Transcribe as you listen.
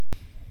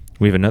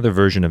We have another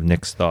version of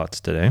Nick's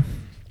thoughts today.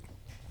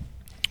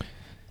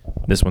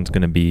 This one's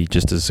going to be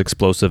just as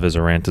explosive as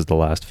a rant as the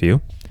last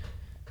few,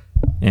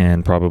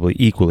 and probably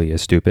equally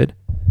as stupid.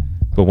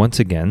 But once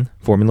again,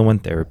 Formula One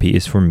therapy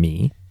is for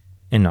me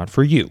and not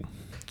for you.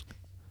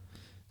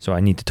 So I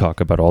need to talk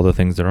about all the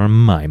things that are on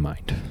my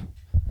mind.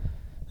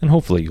 And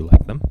hopefully you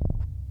like them.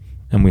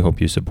 And we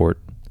hope you support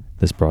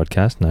this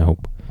broadcast, and I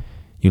hope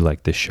you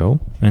like this show,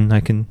 and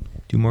I can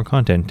do more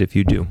content if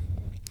you do.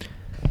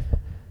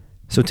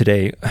 So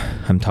today,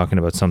 I'm talking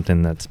about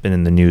something that's been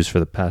in the news for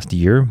the past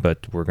year,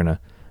 but I'm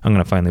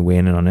gonna finally weigh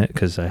in on it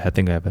because I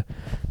think I have a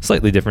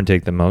slightly different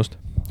take than most.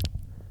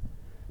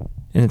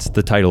 And it's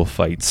the title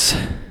fights,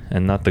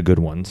 and not the good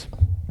ones.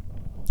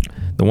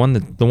 The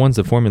ones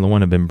that Formula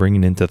One have been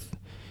bringing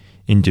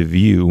into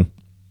view,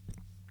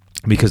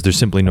 because there's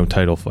simply no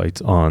title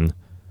fights on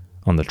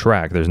the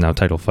track. There's now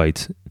title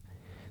fights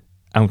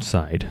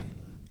outside,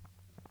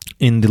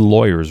 in the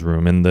lawyers'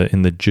 room, in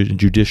the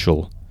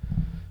judicial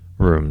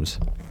rooms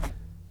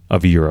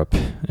of Europe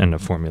and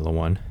of Formula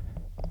One.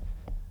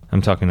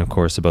 I'm talking, of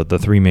course, about the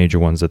three major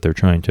ones that they're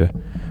trying to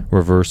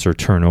reverse or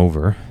turn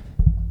over.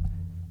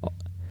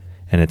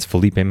 And it's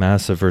Felipe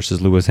Massa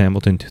versus Lewis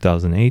Hamilton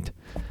 2008,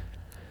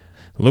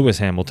 Lewis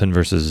Hamilton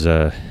versus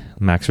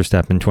Max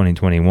Verstappen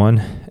 2021,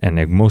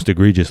 and most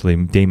egregiously,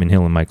 Damon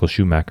Hill and Michael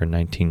Schumacher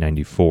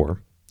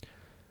 1994.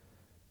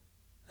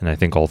 And I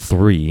think all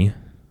three,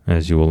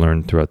 as you will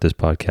learn throughout this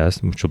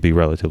podcast, which will be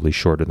relatively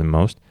shorter than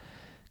most,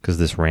 because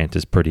this rant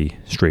is pretty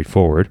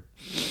straightforward,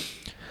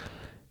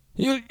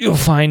 you'll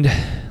find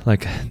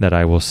that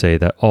I will say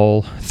that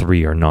all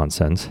three are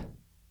nonsense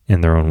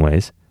in their own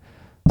ways,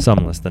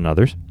 some less than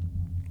others.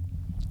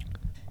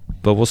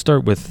 But we'll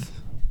start with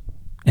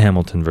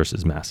Hamilton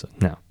versus Massa.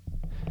 Now,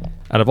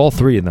 out of all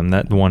three of them,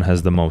 that one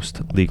has the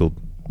most legal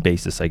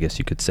basis, I guess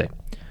you could say.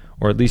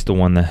 Or at least the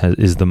one that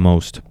is the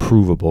most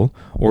provable,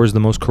 or is the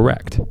most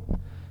correct.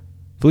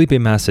 Felipe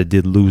Massa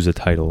did lose a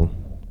title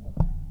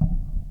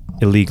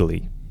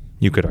illegally,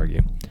 you could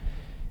argue.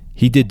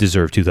 He did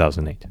deserve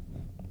 2008.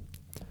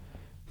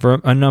 For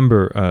a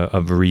number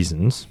of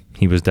reasons.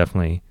 He was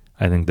definitely,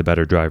 I think, the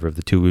better driver of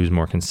the two. He was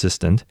more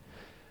consistent.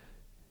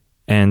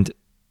 And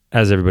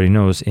as everybody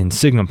knows, in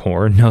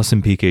Singapore,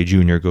 Nelson Piquet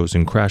Jr. goes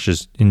and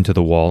crashes into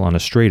the wall on a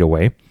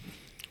straightaway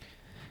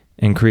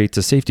and creates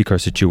a safety car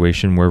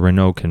situation where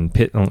Renault can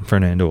pit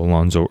Fernando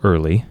Alonso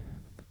early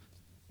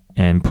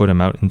and put him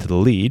out into the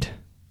lead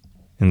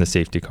in the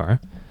safety car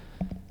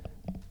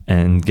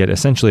and get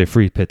essentially a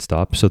free pit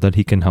stop so that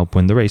he can help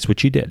win the race,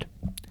 which he did.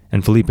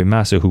 And Felipe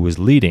Massa, who was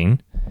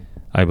leading,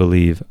 I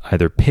believe,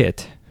 either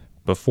pit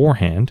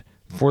beforehand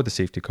for the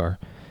safety car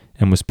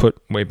and was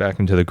put way back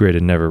into the grid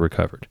and never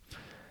recovered.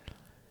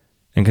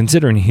 And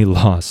considering he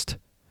lost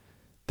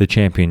the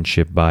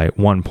championship by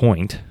 1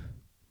 point,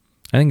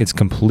 I think it's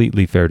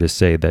completely fair to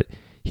say that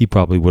he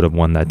probably would have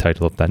won that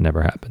title if that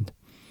never happened.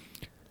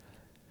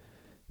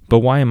 But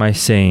why am I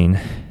saying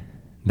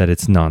that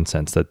it's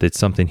nonsense, that it's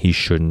something he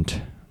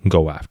shouldn't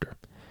go after?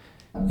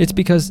 It's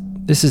because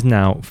this is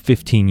now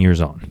 15 years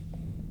on,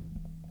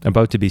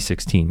 about to be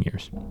 16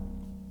 years.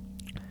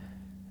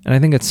 And I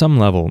think at some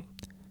level,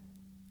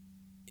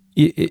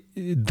 you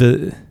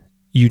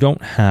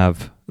don't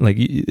have,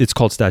 it's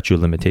called statute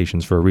of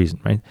limitations for a reason,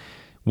 right?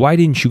 Why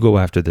didn't you go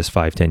after this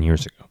 5-10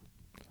 years ago?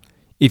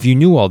 If you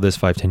knew all this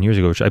 5-10 years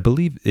ago, which I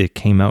believe it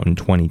came out in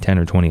 2010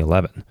 or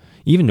 2011,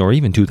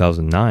 even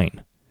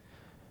 2009,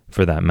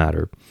 for that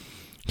matter.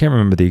 Can't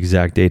remember the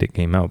exact date it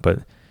came out, but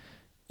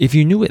if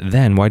you knew it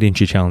then, why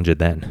didn't you challenge it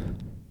then?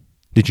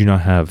 Did you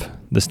not have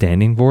the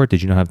standing for it?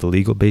 Did you not have the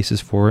legal basis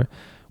for it?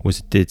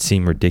 Did it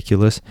seem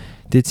ridiculous?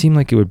 Did it seem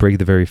like it would break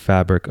the very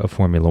fabric of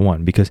Formula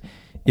One? Because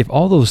if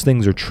all those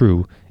things are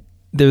true,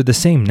 they're the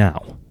same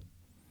now.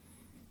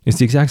 It's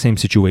the exact same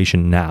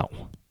situation now.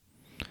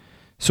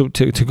 So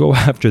to go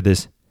after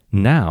this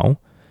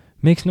now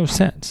makes no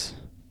sense.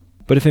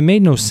 But if it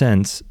made no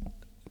sense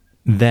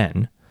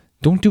then,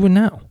 don't do it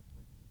now.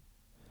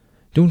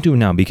 Don't do it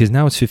now, because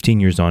now it's 15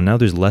 years on. Now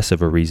there's less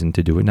of a reason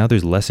to do it. Now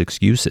there's less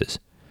excuses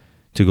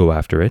to go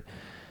after it.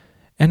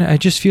 And I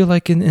just feel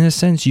like in a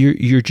sense,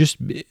 you're just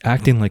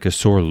acting like a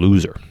sore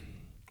loser.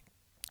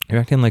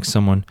 You're acting like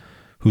someone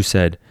who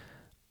said,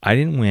 I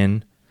didn't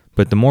win,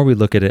 but the more we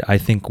look at it, I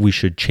think we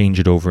should change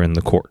it over in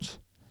the courts.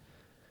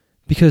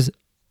 Because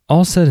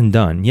all said and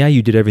done, yeah,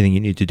 you did everything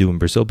you need to do in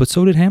Brazil, but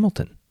so did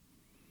Hamilton.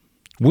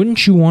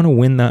 Wouldn't you want to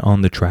win that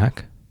on the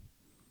track?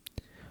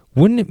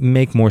 Wouldn't it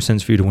make more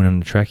sense for you to win on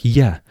the track?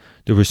 Yeah,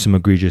 there was some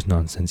egregious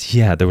nonsense.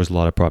 Yeah, there was a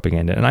lot of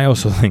propaganda. And I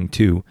also think,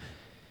 too,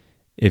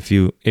 if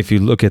you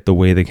look at the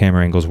way the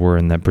camera angles were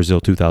in that Brazil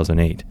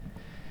 2008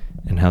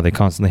 and how they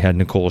constantly had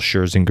Nicole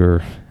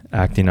Scherzinger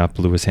acting up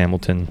Lewis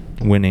Hamilton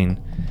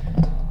winning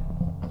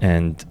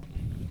and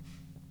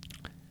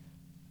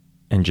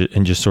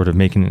just sort of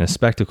making it a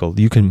spectacle,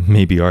 you can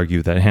maybe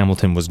argue that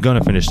Hamilton was going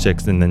to finish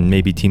sixth and then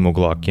maybe Timo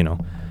Glock,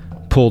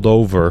 pulled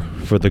over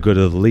for the good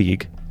of the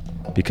league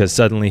because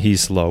suddenly he's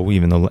slow,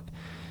 even though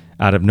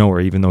out of nowhere,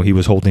 even though he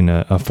was holding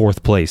a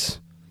fourth place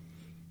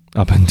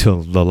up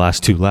until the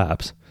last two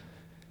laps.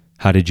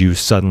 How did you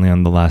suddenly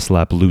on the last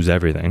lap lose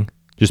everything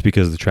just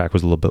because the track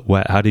was a little bit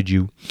wet? How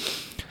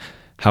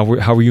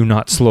were you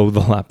not slow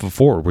the lap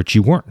before, which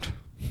you weren't?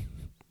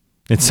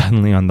 And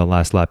suddenly on the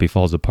last lap he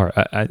falls apart.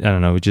 I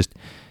don't know. It just,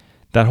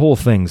 that whole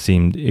thing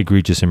seemed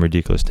egregious and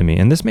ridiculous to me.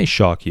 And this may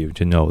shock you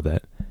to know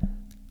that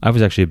I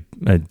was actually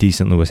a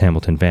decent Lewis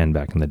Hamilton fan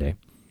back in the day.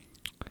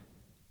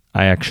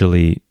 I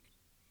actually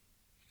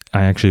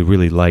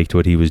really liked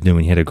what he was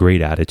doing. He had a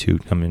great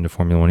attitude coming into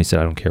Formula One. He said,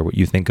 I don't care what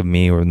you think of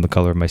me or the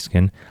color of my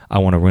skin. I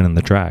want to win on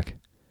the track.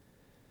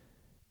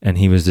 And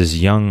he was this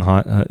young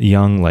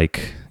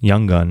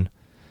gun,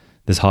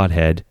 this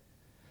hothead,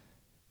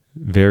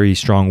 very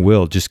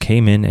strong-willed, just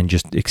came in and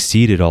just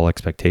exceeded all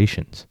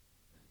expectations.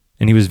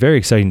 And he was very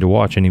exciting to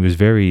watch, and he was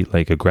very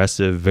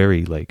aggressive,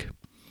 very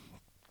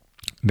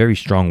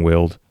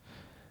strong-willed.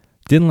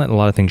 Didn't let a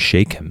lot of things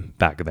shake him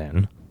back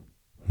then.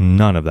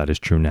 None of that is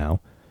true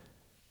now.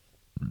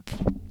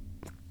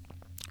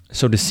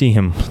 So to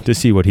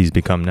see what he's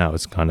become now,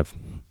 it's kind of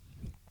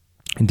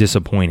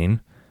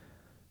disappointing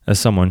as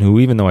someone who,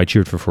 even though I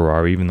cheered for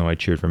Ferrari, even though I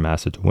cheered for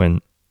Massa to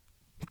win,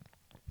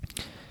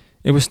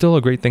 it was still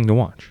a great thing to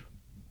watch.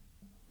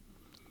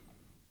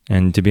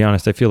 And to be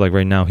honest, I feel like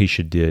right now he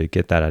should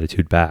get that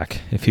attitude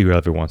back if he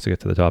ever wants to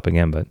get to the top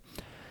again. But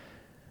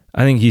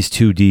I think he's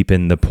too deep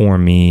in the poor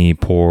me,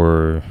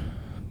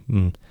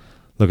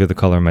 look at the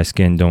color of my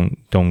skin,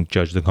 don't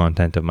judge the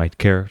content of my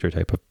character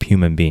type of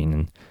human being.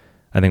 And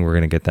I think we're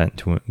going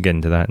to get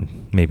into that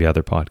in maybe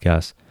other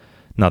podcasts,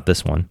 not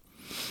this one.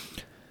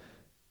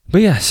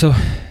 But yeah, so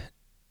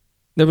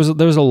there was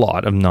a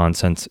lot of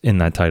nonsense in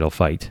that title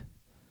fight.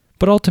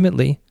 But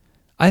ultimately,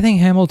 I think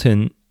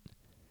Hamilton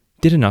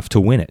did enough to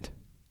win it.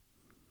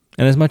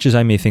 And as much as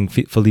I may think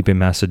Felipe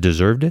Massa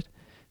deserved it,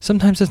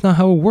 sometimes that's not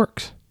how it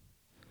works.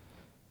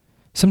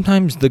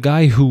 Sometimes the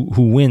guy who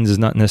wins is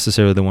not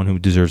necessarily the one who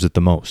deserves it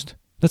the most.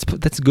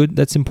 That's good.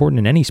 That's important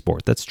in any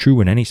sport. That's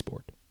true in any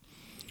sport.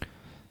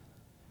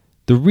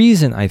 The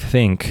reason I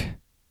think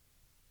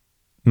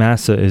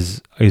Massa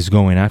is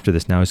going after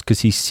this now is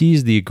because he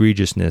sees the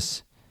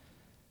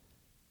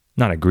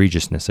not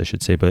egregiousness, I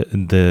should say, but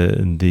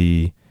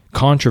the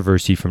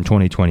controversy from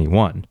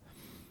 2021.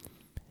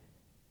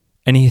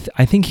 And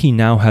I think he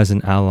now has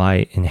an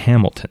ally in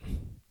Hamilton.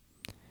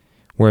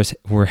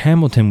 Where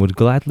Hamilton would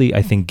gladly,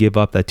 I think, give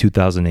up that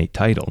 2008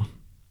 title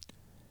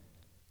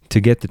to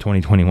get the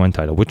 2021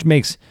 title, which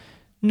makes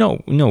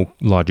no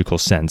logical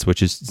sense,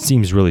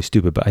 seems really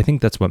stupid. But I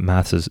think that's what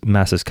Massa's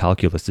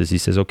calculus is. He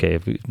says, okay,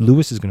 if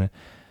Lewis is going to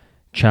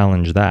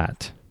challenge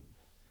that,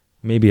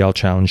 maybe I'll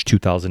challenge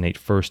 2008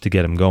 first to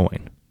get him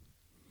going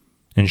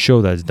and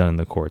show that it's done in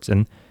the courts.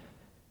 And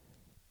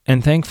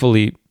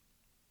thankfully,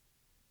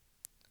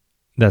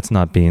 that's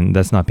not being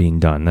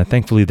done. And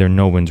thankfully,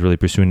 no one's really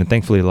pursuing it.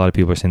 Thankfully, a lot of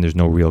people are saying there's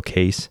no real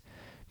case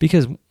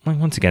because,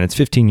 once again, it's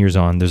 15 years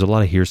on. There's a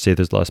lot of hearsay.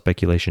 There's a lot of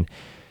speculation.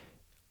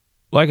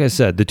 Like I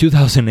said, the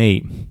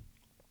 2008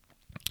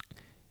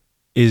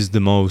 is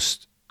the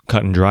most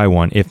cut and dry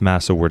one if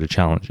Massa were to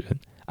challenge it.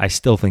 I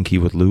still think he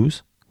would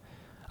lose.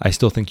 I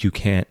still think you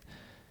can't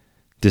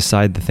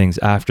decide the things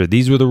after.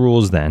 These were the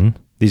rules then.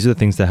 These are the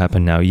things that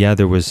happen now. Yeah,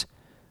 there was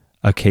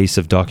a case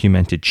of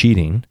documented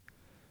cheating,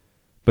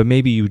 but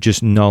maybe you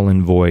just null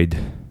and void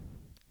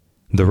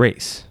the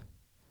race.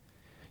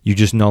 You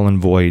just null and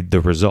void the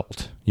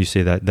result. You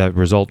say that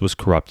result was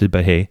corrupted,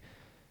 but hey,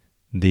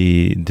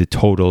 the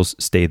totals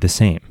stay the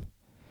same.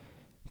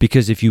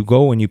 Because if you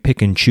go and you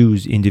pick and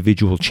choose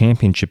individual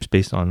championships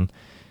based on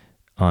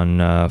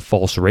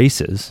false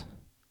races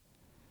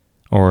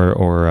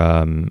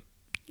or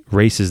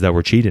races that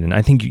were cheated in,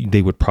 I think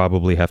they would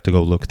probably have to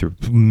go look through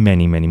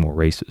many, many more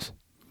races.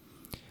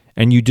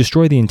 And you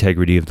destroy the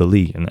integrity of the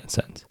league in that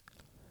sense.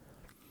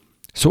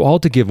 So all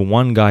to give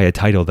one guy a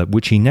title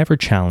which he never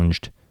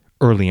challenged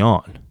early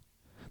on.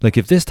 Like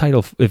if this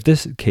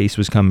case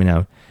was coming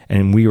out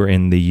and we were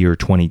in the year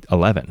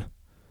 2011,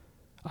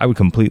 I would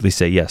completely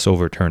say yes,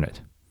 overturn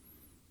it.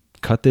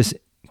 Cut this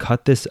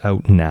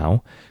out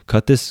now.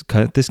 Cut this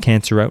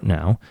cancer out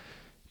now.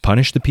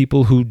 Punish the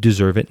people who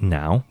deserve it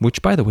now,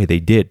 which by the way they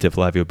did to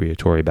Flavio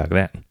Briatore back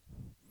then.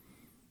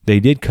 They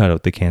did cut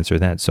out the cancer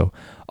then. So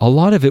a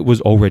lot of it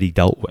was already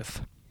dealt with.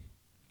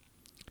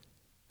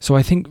 So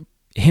I think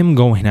him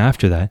going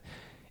after that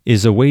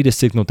is a way to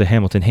signal to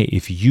Hamilton, hey,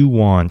 if you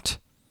want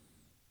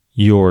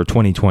your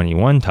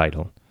 2021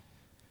 title,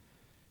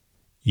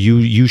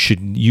 you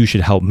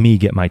should help me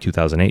get my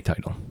 2008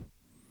 title.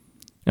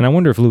 And I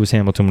wonder if Lewis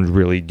Hamilton would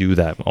really do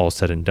that all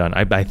said and done.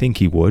 I think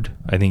he would.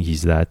 I think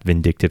he's that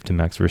vindictive to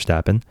Max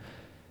Verstappen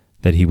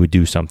that he would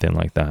do something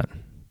like that.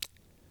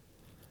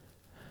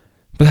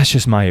 But that's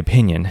just my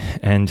opinion.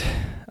 And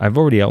I've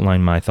already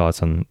outlined my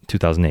thoughts on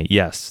 2008.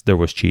 Yes, there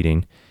was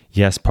cheating.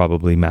 Yes,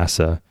 probably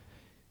Massa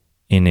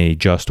in a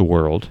just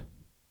world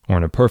or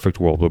in a perfect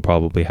world would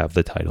probably have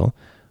the title.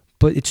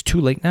 But it's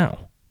too late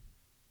now.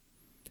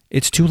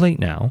 It's too late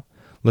now.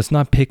 Let's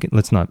not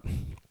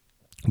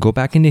go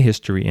back into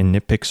history and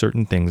nitpick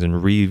certain things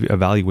and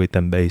reevaluate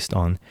them based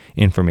on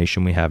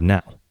information we have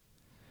now.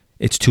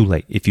 it's too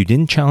late. If you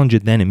didn't challenge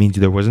it then, it means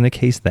there wasn't a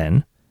case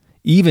then,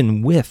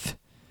 even with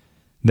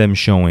them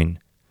showing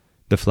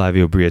the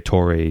Flavio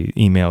Briatore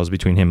emails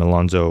between him,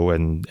 Alonso,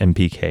 and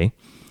PK.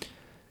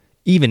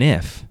 Even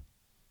if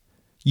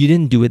you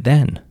didn't do it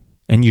then,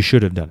 and you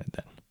should have done it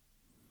then.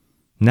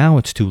 Now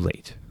it's too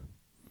late.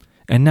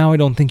 And now I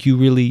don't think you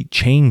really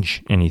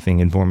change anything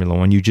in Formula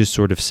One. You just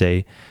sort of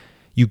say,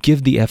 you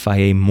give the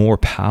FIA more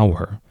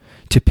power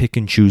to pick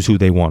and choose who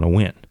they want to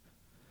win.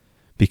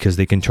 Because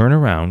they can turn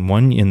around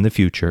one in the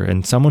future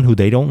and someone who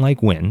they don't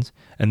like wins,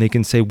 and they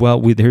can say,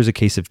 well, here's a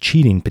case of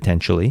cheating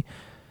potentially.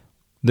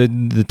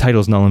 The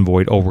title's null and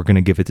void. Oh, we're going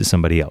to give it to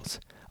somebody else.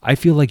 I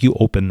feel like you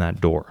open that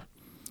door.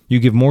 You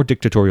give more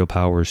dictatorial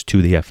powers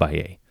to the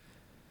FIA.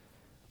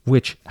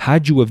 Which,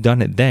 had you have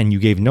done it then, you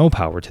gave no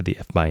power to the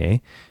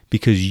FIA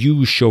because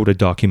you showed a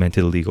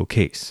documented legal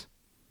case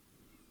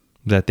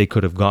that they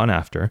could have gone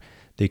after.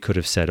 They could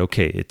have said,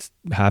 okay, it's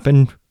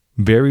happened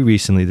very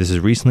recently. This is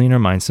recently in our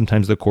minds.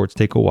 Sometimes the courts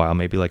take a while,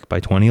 maybe like by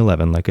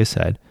 2011, like I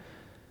said.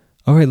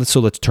 All right, let's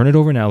turn it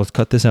over now. Let's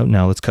cut this out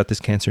now. Let's cut this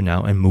cancer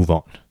now and move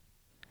on.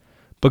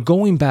 But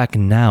going back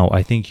now,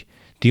 I think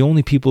the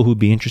only people who'd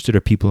be interested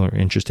are people who are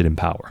interested in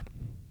power.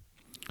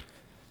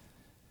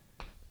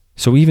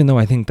 So even though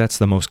I think that's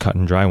the most cut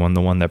and dry one,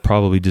 the one that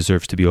probably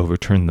deserves to be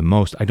overturned the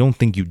most, I don't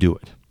think you do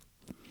it.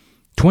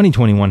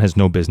 2021 has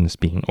no business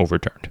being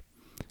overturned.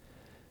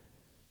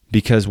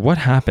 Because what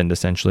happened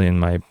essentially, and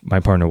my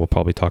partner will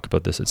probably talk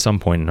about this at some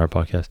point in our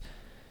podcast,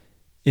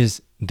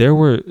 is there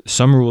were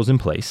some rules in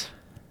place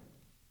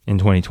in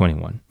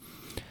 2021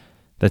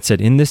 that said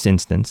in this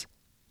instance,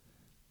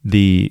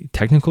 the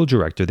technical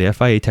director, the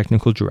FIA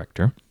technical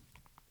director,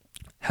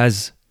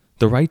 has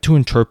the right to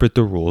interpret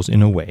the rules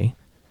in a way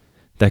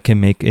that can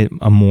make it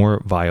a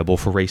more viable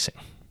for racing.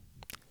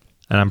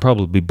 And I'm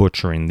probably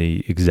butchering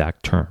the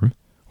exact term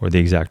or the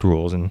exact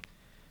rules, and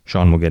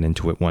Sean will get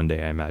into it one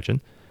day, I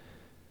imagine.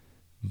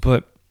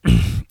 But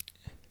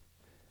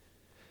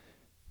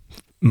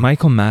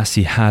Michael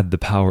Massa had the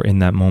power in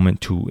that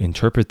moment to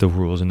interpret the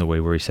rules in the way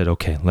where he said,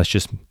 okay, let's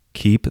just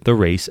keep the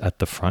race at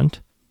the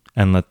front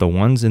and let the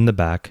ones in the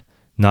back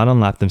not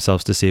unlap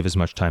themselves to save as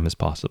much time as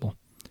possible.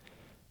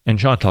 And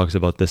Sean talks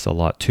about this a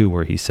lot too,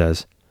 where he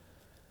says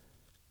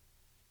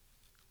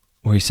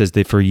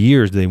that for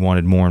years they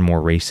wanted more and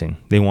more racing.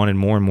 They wanted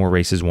more and more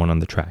races won on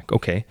the track.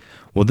 Okay,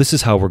 well, this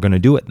is how we're going to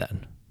do it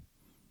then.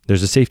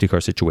 There's a safety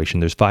car situation.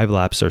 There's 5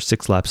 laps or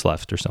 6 laps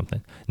left or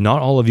something.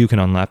 Not all of you can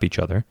unlap each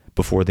other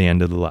before the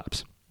end of the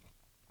laps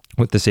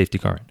with the safety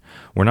car in.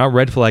 We're not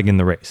red flagging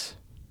the race.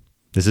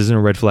 This isn't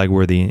a red flag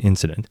worthy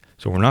incident.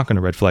 So we're not going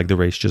to red flag the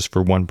race just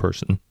for one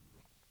person,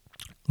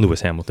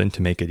 Lewis Hamilton,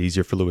 to make it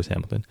easier for Lewis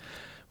Hamilton.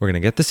 We're going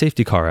to get the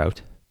safety car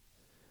out.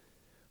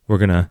 We're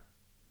going to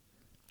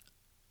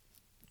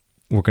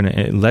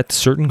let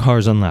certain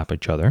cars unlap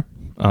each other,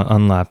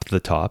 unlap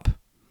the top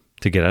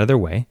to get out of their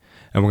way.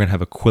 And we're going to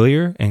have a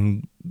clear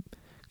and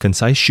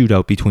concise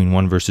shootout between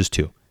 1 versus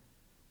 2.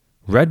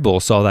 Red Bull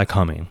saw that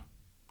coming,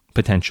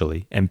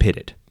 potentially, and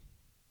pitted.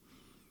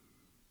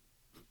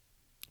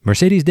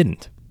 Mercedes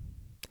didn't.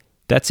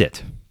 That's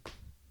it.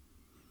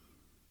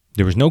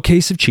 There was no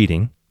case of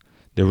cheating.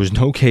 There was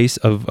no case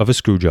of a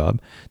screw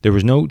job. There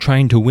was no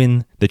trying to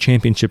win the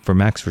championship for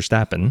Max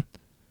Verstappen,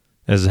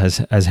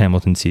 as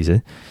Hamilton sees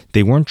it.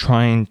 They weren't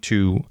trying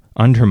to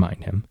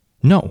undermine him.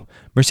 No,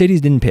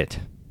 Mercedes didn't pit.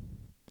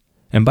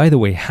 And by the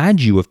way, had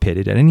you have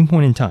pitted at any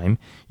point in time,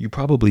 you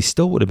probably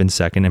still would have been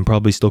second and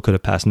probably still could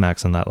have passed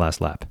Max on that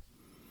last lap.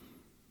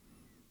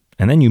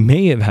 And then you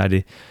may have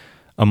had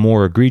a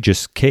more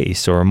egregious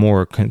case or a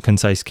more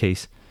concise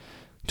case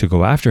to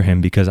go after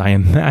him, because I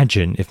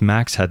imagine if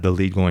Max had the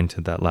lead going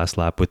to that last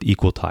lap with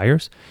equal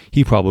tires,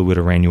 he probably would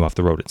have ran you off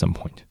the road at some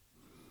point.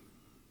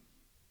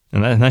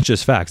 And that's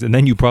just facts. And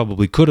then you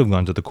probably could have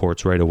gone to the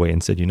courts right away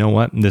and said, you know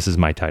what, this is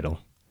my title.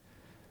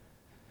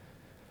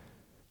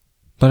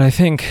 But I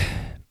think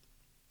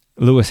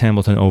Lewis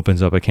Hamilton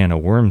opens up a can of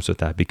worms with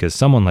that, because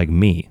someone like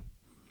me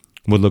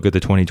would look at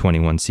the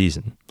 2021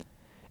 season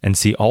and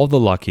see all the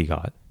luck he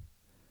got,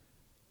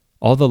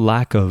 all the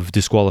lack of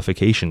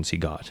disqualifications he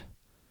got,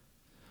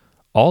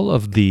 all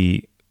of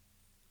the,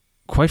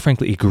 quite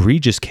frankly,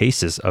 egregious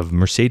cases of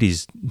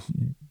Mercedes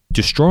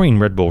destroying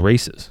Red Bull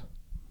races.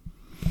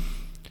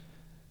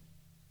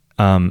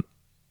 The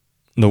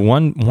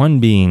one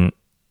being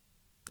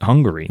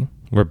Hungary,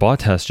 where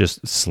Bottas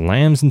just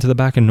slams into the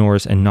back of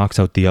Norris and knocks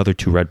out the other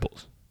 2 Red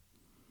Bulls.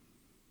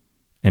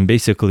 And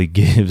basically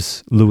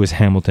gives Lewis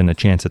Hamilton a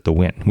chance at the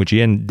win, which he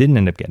didn't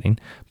end up getting.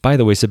 By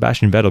the way,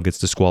 Sebastian Vettel gets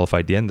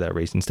disqualified at the end of that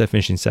race. Instead of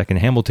finishing second,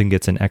 Hamilton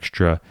gets an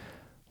extra,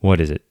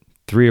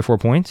 3 or 4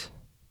 points?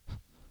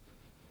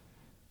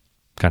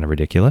 Kind of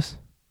ridiculous.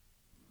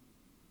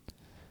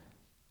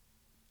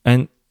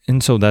 And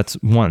so that's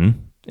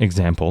one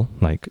example.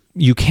 Like,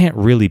 you can't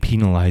really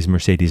penalize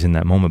Mercedes in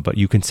that moment, but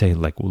you can say,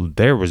 like, well,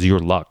 there was your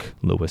luck,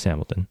 Lewis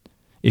Hamilton.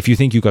 If you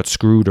think you got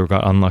screwed or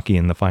got unlucky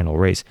in the final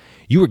race,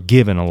 you were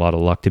given a lot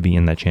of luck to be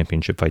in that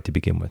championship fight to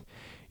begin with.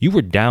 You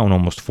were down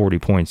almost 40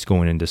 points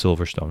going into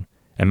Silverstone,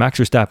 and Max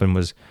Verstappen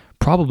was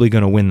probably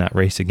going to win that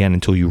race again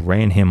until you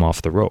ran him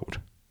off the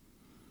road.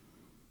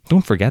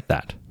 Don't forget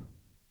that.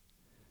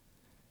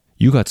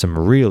 You got some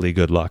really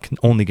good luck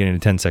only getting a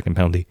 10-second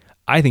penalty.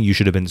 I think you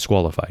should have been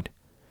disqualified.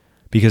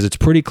 Because it's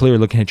pretty clear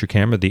looking at your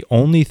camera,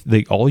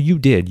 all you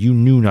did, you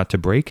knew not to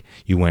brake.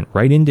 You went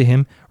right into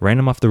him, ran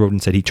him off the road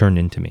and said he turned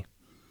into me.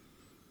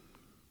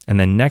 And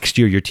then next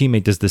year, your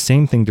teammate does the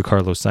same thing to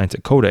Carlos Sainz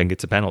at Coda and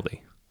gets a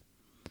penalty.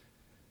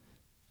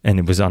 And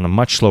it was on a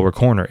much slower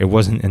corner. It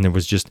wasn't, and there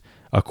was just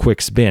a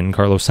quick spin.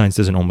 Carlos Sainz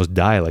doesn't almost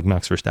die like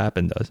Max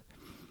Verstappen does.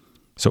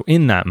 So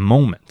in that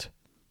moment,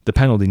 the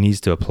penalty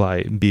needs to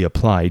be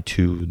applied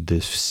to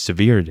the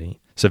severity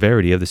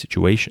of the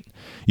situation.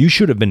 You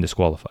should have been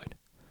disqualified.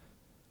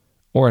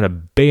 Or at a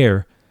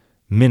bare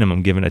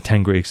minimum given a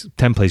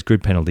 10-place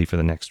grid penalty for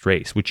the next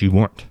race, which you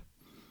weren't.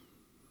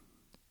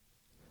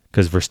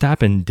 Because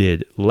Verstappen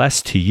did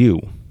less to you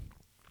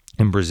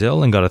in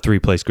Brazil and got a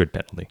 3-place grid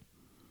penalty.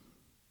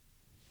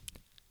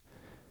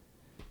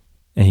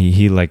 And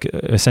he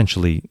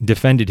essentially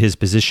defended his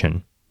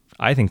position,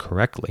 I think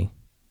correctly,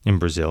 in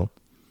Brazil.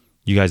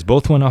 You guys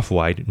both went off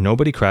wide,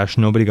 nobody crashed,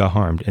 nobody got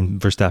harmed, and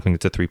Verstappen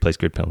gets a 3-place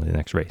grid penalty the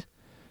next race.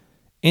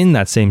 In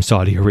that same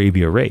Saudi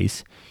Arabia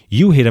race,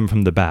 you hit him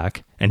from the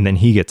back, and then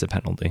he gets a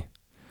penalty.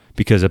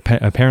 Because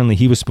apparently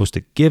he was supposed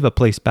to give a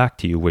place back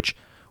to you, which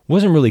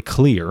wasn't really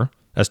clear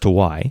as to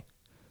why.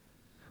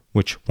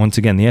 Which, once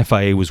again, the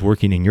FIA was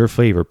working in your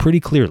favor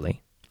pretty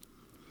clearly.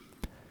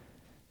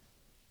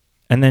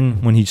 And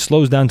then when he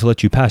slows down to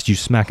let you pass, you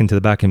smack into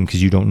the back of him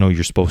because you don't know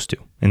you're supposed to.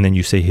 And then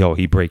you say,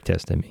 he brake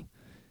tested me.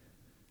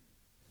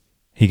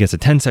 He gets a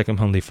 10-second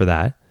penalty for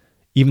that,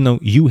 even though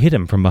you hit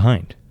him from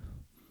behind.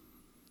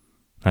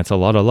 That's a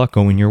lot of luck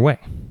going your way.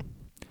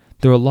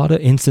 There are a lot of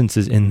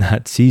instances in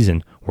that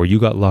season where you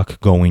got luck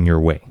going your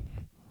way.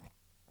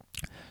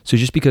 So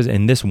just because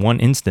in this one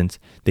instance,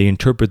 they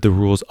interpret the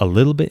rules a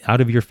little bit out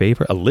of your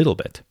favor, a little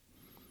bit,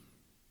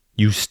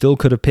 you still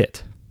could have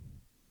pit.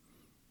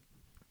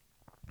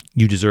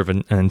 You deserve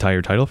an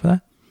entire title for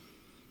that?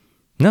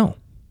 No.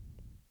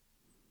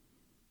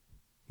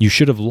 You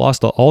should have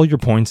lost all your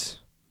points,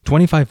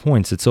 25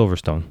 points at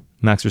Silverstone.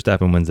 Max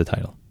Verstappen wins the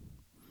title.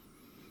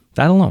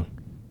 That alone.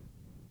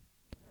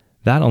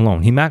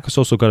 Max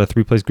also got a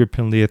 3-place grid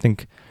penalty, I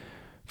think,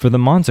 for the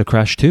Monza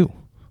crash too.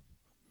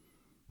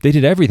 They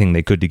did everything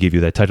they could to give you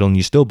that title and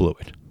you still blew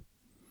it.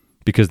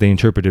 Because they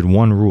interpreted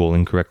one rule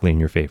incorrectly in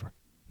your favor.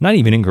 Not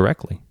even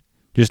incorrectly.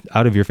 Just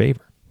out of your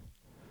favor.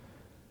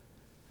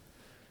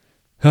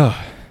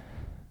 Oh.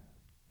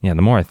 Yeah,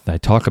 the more I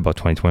talk about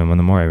 2021,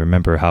 the more I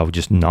remember how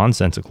just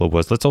nonsensical it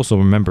was. Let's also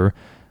remember,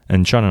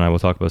 and Sean and I will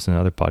talk about this in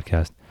another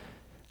podcast,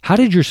 how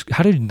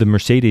did the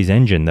Mercedes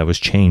engine that was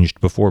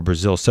changed before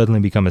Brazil suddenly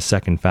become a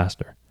second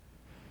faster?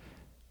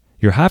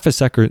 You're half a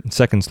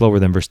second slower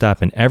than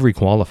Verstappen every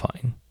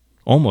qualifying.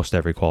 Almost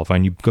every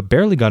qualifying. You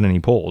barely got any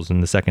poles in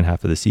the second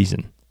half of the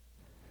season.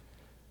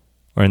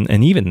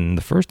 And even in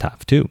the first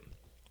half too.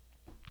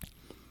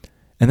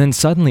 And then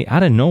suddenly,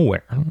 out of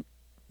nowhere,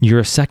 you're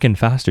a second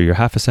faster. You're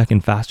half a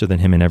second faster than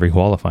him in every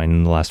qualifying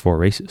in the last 4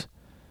 races.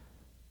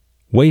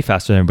 Way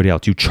faster than everybody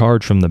else. You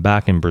charge from the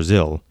back in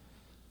Brazil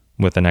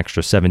with an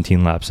extra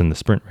 17 laps in the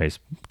sprint race,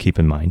 keep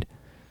in mind.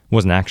 It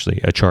wasn't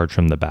actually a charge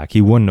from the back.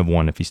 He wouldn't have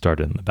won if he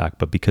started in the back,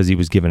 but because he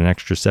was given an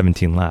extra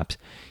 17 laps,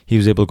 he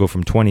was able to go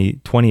from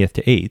 20th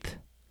to 8th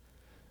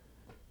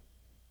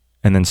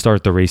and then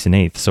start the race in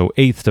 8th. So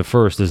 8th to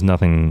 1st is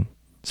nothing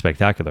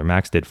spectacular.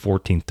 Max did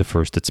 14th to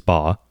 1st at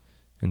Spa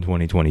in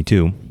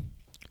 2022.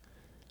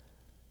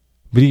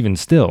 But even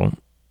still,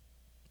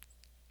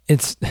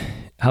 it's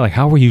like,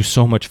 how were you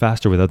so much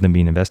faster without them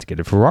being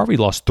investigated? Ferrari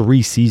lost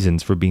 3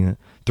 seasons for being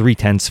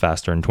 0.3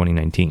 faster in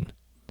 2019.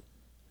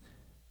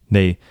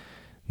 They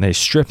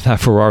stripped that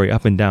Ferrari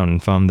up and down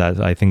and found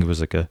that, I think it was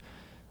like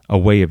a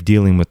way of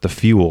dealing with the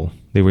fuel.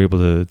 They were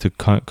able to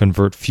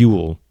convert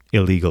fuel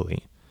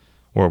illegally,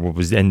 or what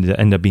was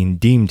end up being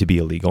deemed to be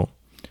illegal.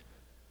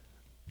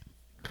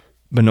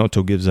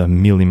 Binotto gives a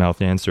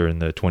mealy-mouthed answer in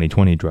the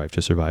 2020 Drive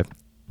to Survive.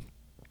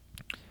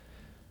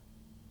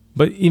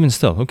 But even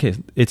still, okay,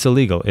 it's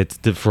illegal.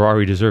 The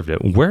Ferrari deserved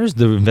it. Where's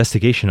the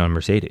investigation on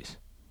Mercedes?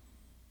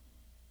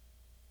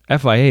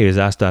 FIA is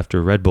asked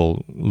after Red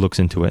Bull looks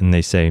into it, and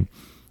they say,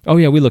 oh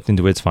yeah, we looked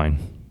into it, it's fine.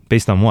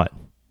 Based on what?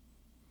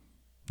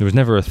 There was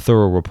never a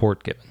thorough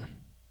report given.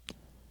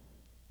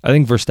 I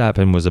think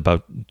Verstappen was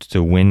about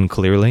to win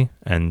clearly,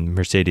 and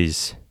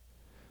Mercedes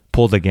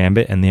pulled the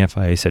gambit, and the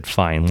FIA said,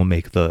 fine, we'll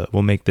make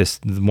this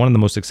one of the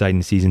most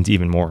exciting seasons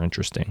even more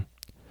interesting.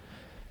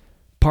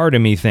 Part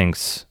of me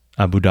thinks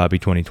Abu Dhabi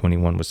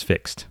 2021 was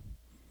fixed.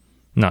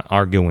 Not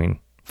arguing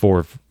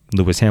for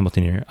Lewis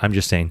Hamilton here. I'm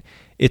just saying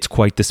it's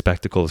quite the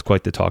spectacle. It's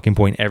quite the talking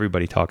point.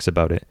 Everybody talks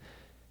about it.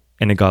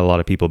 And it got a lot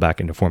of people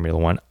back into Formula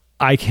One.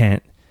 I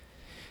can't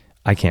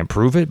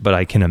prove it, but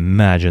I can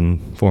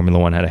imagine Formula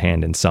One had a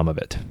hand in some of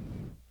it.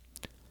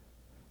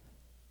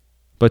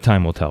 But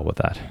time will tell with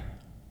that.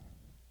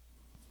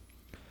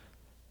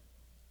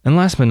 And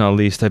last but not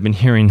least, I've been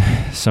hearing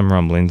some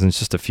rumblings, and it's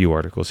just a few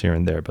articles here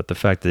and there, but the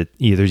fact that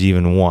there's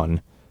even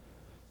one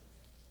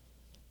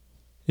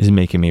is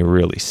making me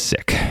really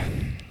sick.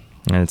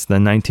 And it's the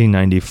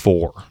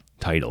 1994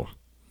 title,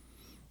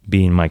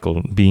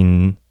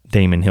 being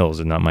Damon Hill's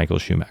and not Michael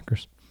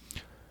Schumacher's.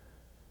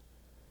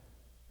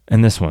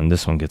 And this one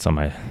gets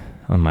on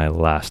my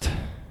last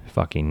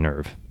fucking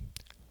nerve.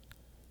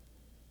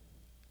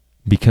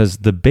 Because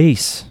the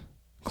base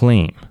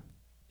claim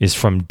is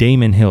from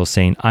Damon Hill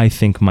saying, I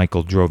think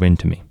Michael drove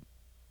into me.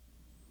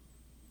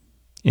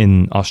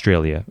 In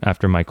Australia,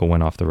 after Michael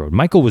went off the road.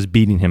 Michael was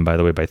beating him, by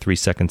the way, by 3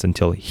 seconds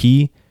until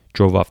he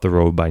drove off the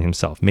road by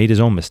himself. Made his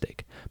own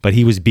mistake. But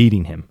he was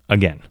beating him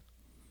again.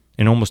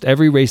 In almost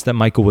every race that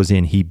Michael was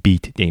in, he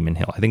beat Damon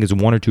Hill. I think it's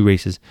 1 or 2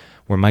 races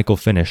where Michael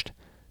finished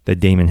that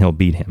Damon Hill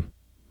beat him.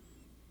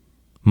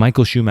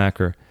 Michael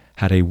Schumacher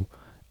had a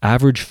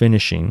average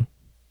finishing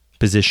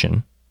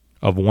position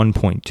of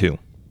 1.2.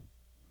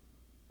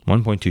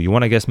 1.2. You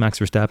want to guess Max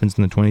Verstappen's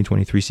in the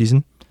 2023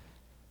 season?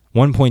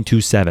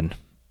 1.27.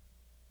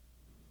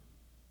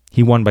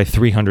 He won by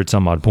 300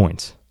 some odd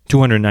points.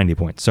 290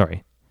 points,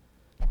 sorry.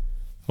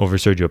 Over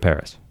Sergio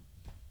Perez.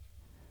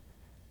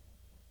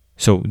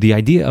 So the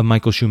idea of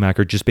Michael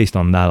Schumacher, just based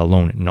on that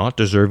alone, not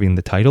deserving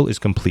the title is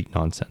complete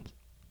nonsense.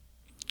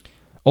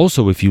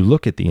 Also, if you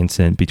look at the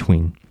incident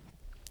between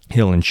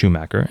Hill and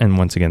Schumacher, and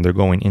once again, they're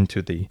going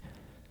into the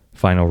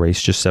final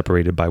race just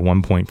separated by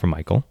 1 point from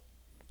Michael.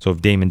 So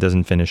if Damon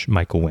doesn't finish,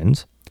 Michael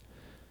wins.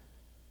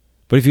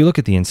 But if you look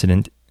at the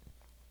incident,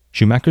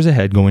 Schumacher's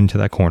ahead going into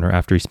that corner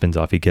after he spins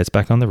off. He gets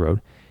back on the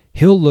road.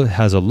 Hill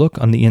has a look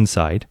on the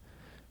inside,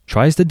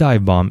 tries to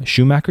dive bomb.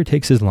 Schumacher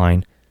takes his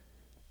line,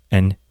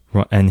 and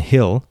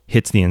Hill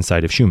hits the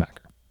inside of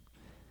Schumacher.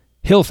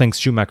 Hill thinks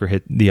Schumacher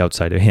hit the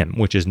outside of him,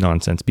 which is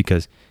nonsense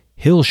because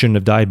Hill shouldn't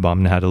have dive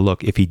bombed and had a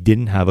look if he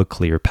didn't have a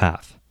clear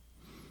path.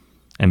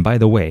 And by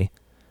the way,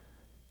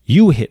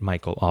 you hit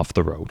Michael off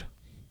the road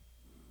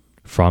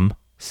from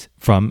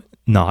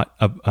not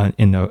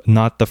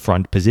not the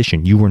front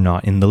position. You were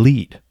not in the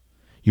lead.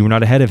 You were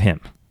not ahead of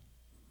him.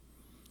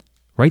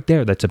 Right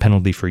there, that's a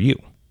penalty for you.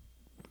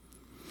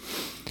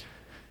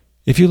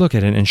 If you look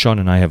at it, and Sean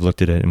and I have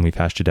looked at it and we've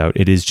hashed it out,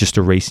 it is just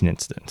a racing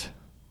incident.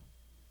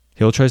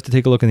 Hill tries to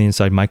take a look on the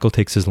inside. Michael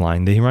takes his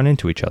line. They run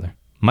into each other.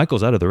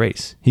 Michael's out of the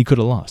race. He could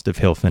have lost if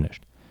Hill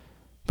finished.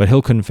 But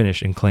Hill couldn't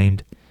finish and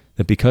claimed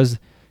that because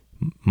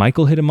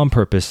Michael hit him on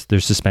purpose,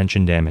 there's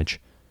suspension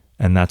damage,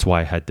 and that's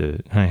why I had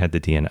the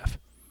DNF.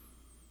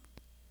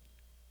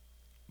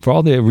 For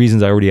all the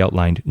reasons I already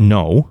outlined,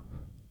 no,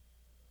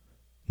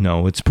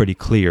 it's pretty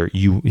clear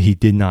he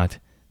did not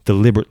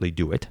deliberately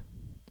do it.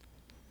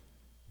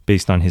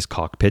 Based on his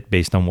cockpit,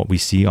 based on what we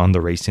see on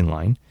the racing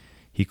line,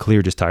 he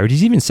cleared his tires.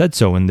 He's even said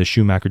so in the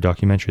Schumacher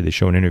documentary. They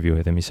show an interview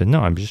with him. He said,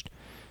 "No, I'm just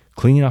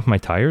cleaning off my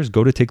tires.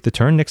 Go to take the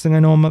turn. Next thing I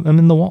know, I'm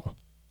in the wall."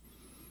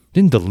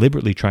 Didn't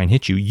deliberately try and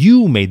hit you.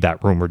 You made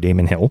that rumor,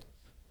 Damon Hill,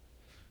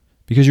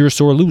 because you're a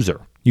sore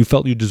loser. You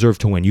felt you deserved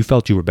to win. You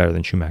felt you were better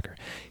than Schumacher.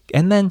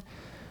 And then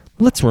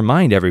let's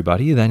remind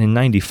everybody that in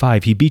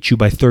 95, he beat you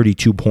by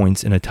 32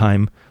 points in a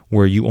time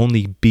where you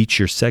only beat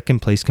your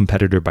second place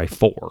competitor by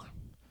 4.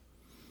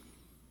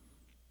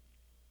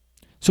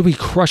 So he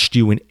crushed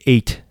you in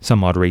 8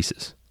 some odd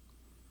races.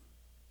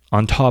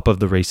 On top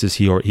of the races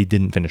he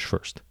didn't finish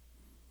first.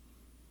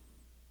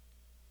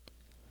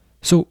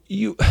 So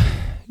you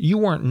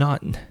weren't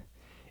not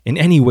in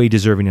any way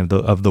deserving of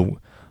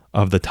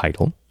the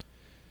title,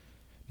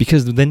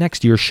 because the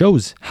next year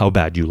shows how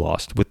bad you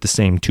lost with the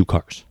same 2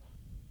 cars.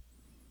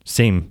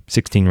 Same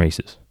 16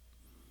 races.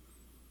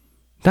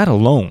 That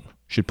alone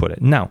should put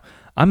it. Now,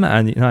 I'm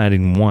not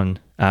adding one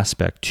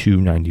aspect to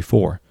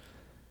 94,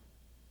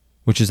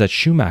 which is that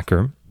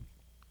Schumacher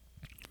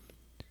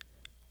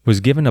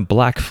was given a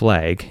black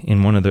flag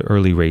in one of the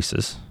early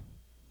races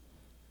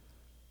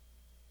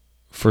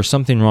for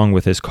something wrong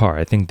with his car.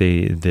 I think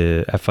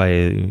the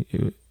FIA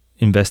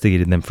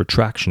investigated them for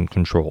traction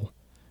control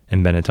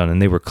in Benetton,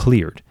 and they were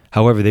cleared.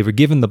 However, they were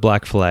given the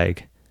black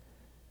flag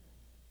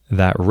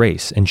that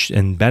race, and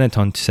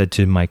Benetton said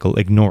to Michael,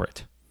 ignore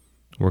it.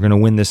 We're going to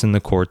win this in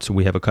the courts.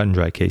 We have a cut and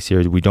dry case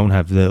here. We don't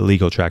have the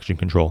legal traction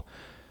control.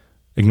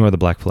 Ignore the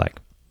black flag.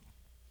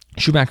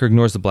 Schumacher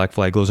ignores the black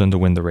flag, goes on to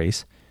win the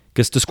race,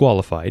 gets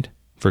disqualified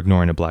for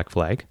ignoring a black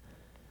flag.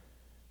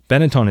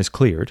 Benetton is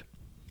cleared.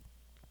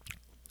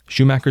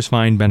 Schumacher's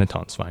fine,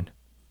 Benetton's fine.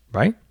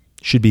 Right?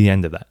 Should be the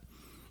end of that.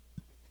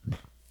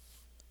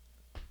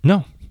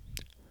 No.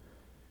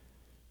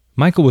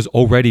 Michael was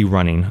already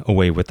running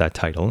away with that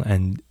title,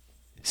 and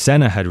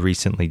Senna had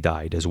recently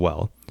died as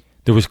well.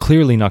 There was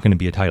clearly not going to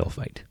be a title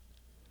fight.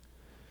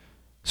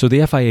 So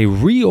the FIA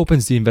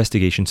reopens the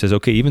investigation, says,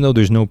 okay, even though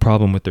there's no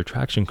problem with their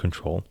traction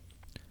control,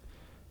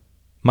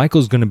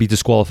 Michael's going to be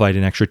disqualified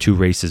an extra 2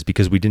 races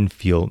because we didn't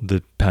feel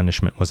the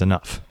punishment was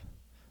enough.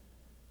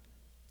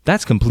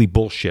 That's complete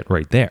bullshit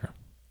right there.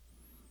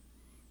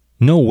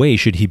 No way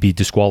should he be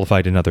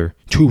disqualified another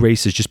 2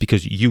 races just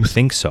because you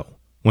think so,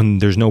 when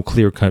there's no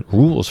clear-cut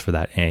rules for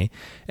that, A,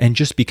 and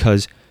just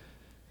because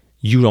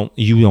you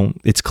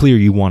don't, it's clear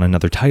you want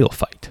another title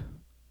fight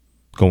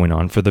going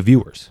on for the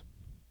viewers.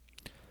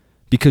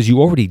 Because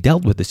you already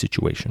dealt with the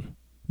situation.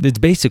 It's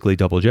basically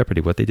double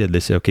jeopardy what they did. They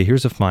said, okay,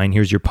 here's a fine,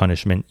 here's your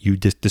punishment, you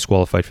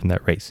disqualified from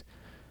that race.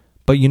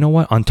 But you know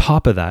what? On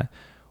top of that,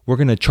 we're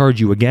going to charge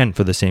you again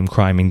for the same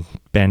crime and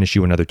banish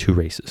you another 2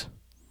 races.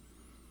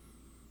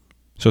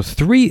 So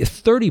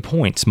 30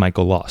 points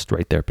Michael lost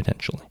right there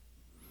potentially.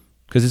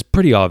 Because it's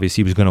pretty obvious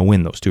he was going to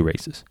win those 2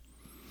 races.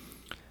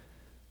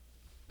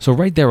 So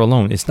right there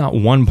alone, it's not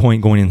 1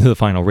 point going into the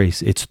final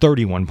race. It's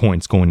 31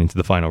 points going into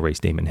the final race,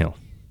 Damon Hill.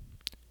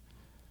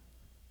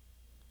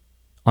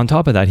 On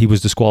top of that, he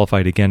was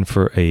disqualified again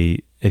for a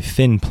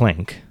thin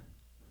plank,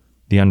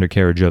 the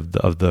undercarriage of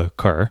the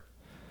car,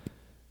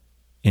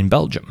 in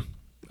Belgium,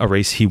 a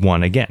race he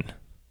won again.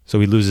 So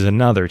he loses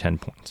another 10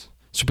 points.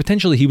 So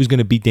potentially he was going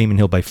to beat Damon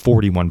Hill by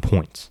 41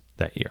 points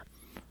that year.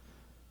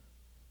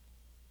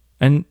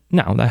 And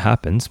now that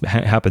happens. It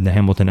happened to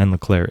Hamilton and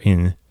Leclerc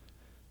in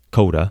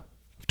COTA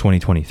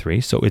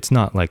 2023. So it's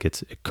not like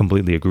it's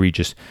completely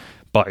egregious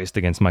biased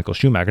against Michael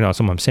Schumacher. No, that's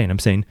what I'm saying. I'm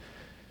saying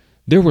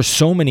there were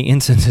so many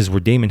instances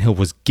where Damon Hill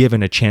was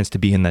given a chance to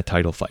be in that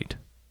title fight.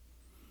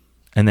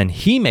 And then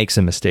he makes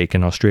a mistake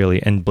in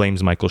Australia and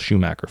blames Michael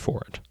Schumacher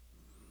for it.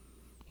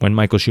 When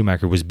Michael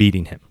Schumacher was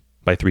beating him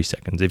by 3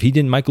 seconds.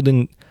 Michael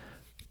didn't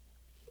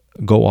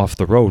go off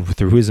the road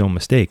through his own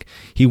mistake,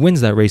 he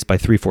wins that race by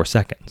 3-4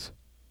 seconds.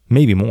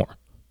 Maybe more.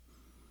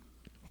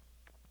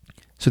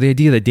 So the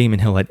idea that Damon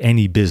Hill had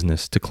any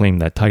business to claim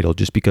that title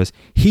just because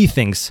he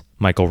thinks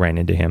Michael ran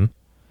into him,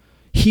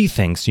 he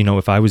thinks,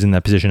 if I was in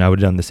that position, I would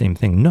have done the same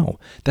thing. No,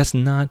 that's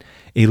not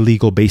a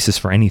legal basis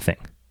for anything.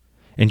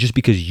 And just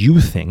because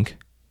you think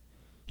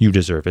you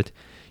deserve it,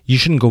 you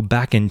shouldn't go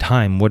back in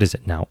time, what is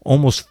it now,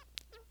 almost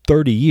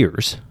 30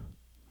 years,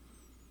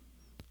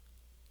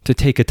 to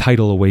take a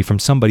title away from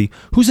somebody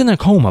who's in a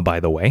coma, by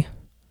the way.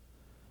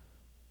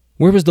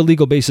 Where was the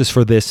legal basis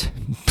for this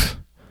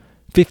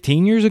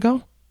 15 years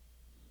ago?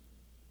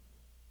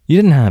 You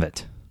didn't have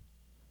it.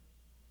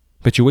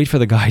 But you wait for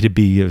the guy to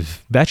be a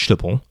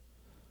vegetable,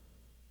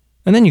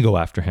 and then you go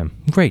after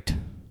him. Great.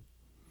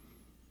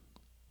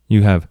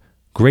 You have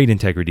great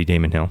integrity,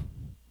 Damon Hill.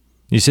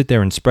 You sit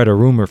there and spread a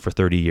rumor for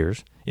 30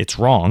 years. It's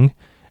wrong.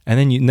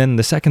 And then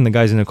the second the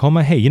guy's in a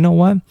coma, hey, you know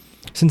what?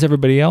 Since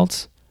everybody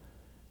else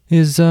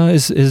is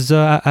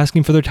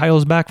asking for their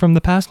titles back from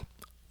the past,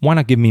 why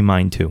not give me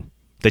mine too?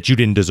 That you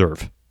didn't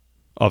deserve,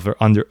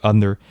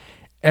 under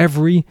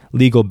every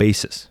legal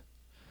basis,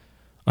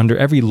 under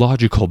every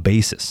logical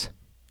basis,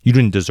 you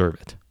didn't deserve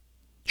it.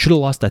 Should have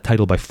lost that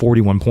title by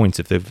 41 points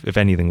if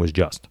anything was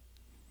just.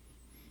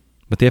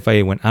 But the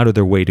FIA went out of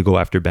their way to go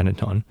after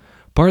Benetton,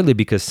 partly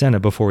because Senna,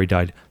 before he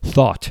died,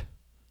 thought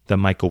that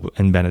Michael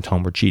and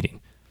Benetton were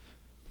cheating.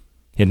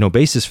 He had no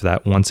basis for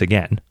that once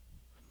again.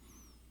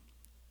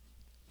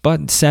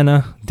 But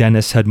Senna,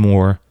 Dennis had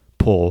more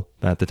pull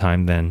at the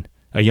time than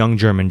a young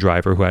German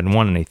driver who hadn't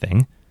won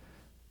anything,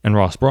 and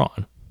Ross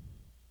Brawn.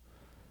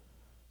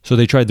 So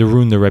they tried to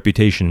ruin their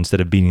reputation instead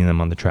of beating them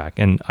on the track.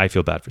 And I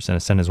feel bad for Senna.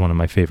 Senna is one of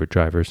my favorite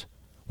drivers,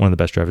 one of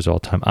the best drivers of all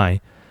time.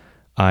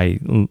 I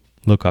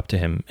look up to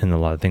him in a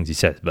lot of things he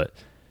says, but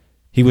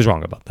he was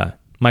wrong about that.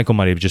 Michael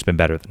might have just been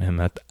better than him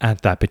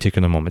at that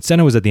particular moment.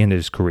 Senna was at the end of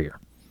his career.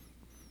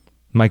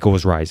 Michael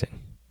was rising.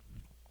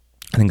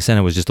 I think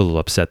Senna was just a little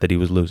upset that he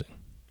was losing.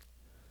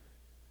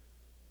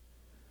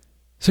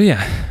 So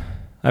yeah,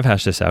 I've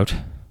hashed this out.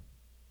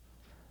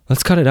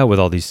 Let's cut it out with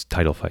all these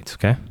title fights,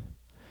 okay?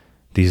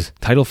 These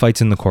title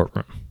fights in the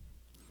courtroom.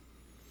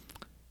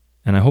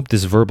 And I hope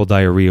this verbal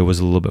diarrhea was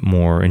a little bit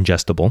more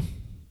ingestible.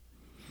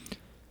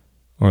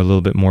 Or a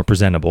little bit more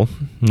presentable.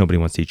 Nobody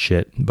wants to eat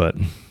shit, but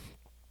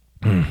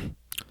if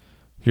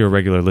you're a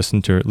regular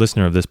listener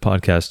of this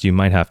podcast, you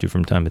might have to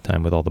from time to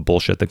time with all the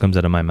bullshit that comes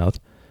out of my mouth.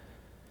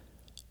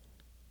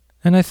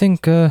 And I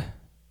think I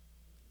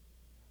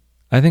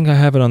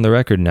have it on the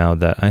record now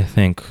that I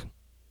think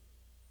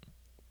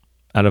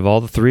out of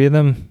all the 3 of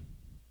them,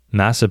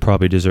 Massa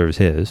probably deserves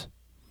his,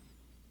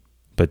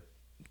 but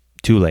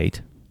too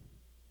late.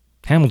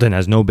 Hamilton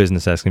has no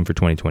business asking for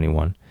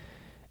 2021,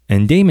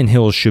 and Damon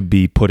Hill should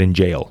be put in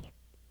jail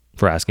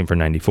for asking for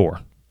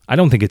 94. I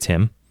don't think it's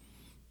him,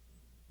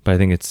 but I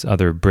think it's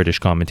other British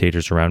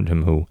commentators around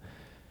him who,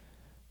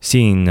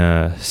 seeing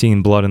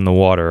blood in the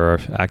water, are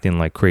acting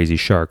like crazy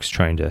sharks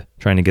trying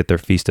to get their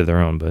feast of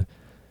their own, but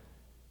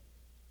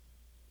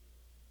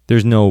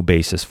there's no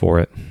basis for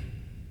it.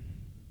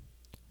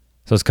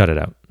 So let's cut it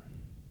out.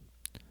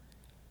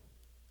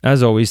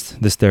 As always,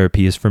 this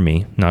therapy is for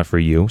me, not for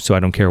you, so I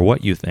don't care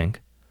what you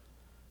think.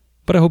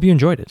 But I hope you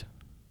enjoyed it.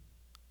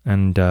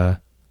 And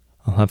I'll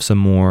have some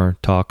more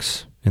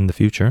talks in the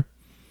future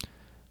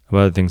about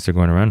other things that are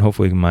going around.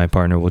 Hopefully my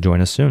partner will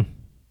join us soon.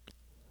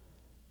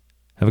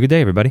 Have a good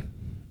day, everybody.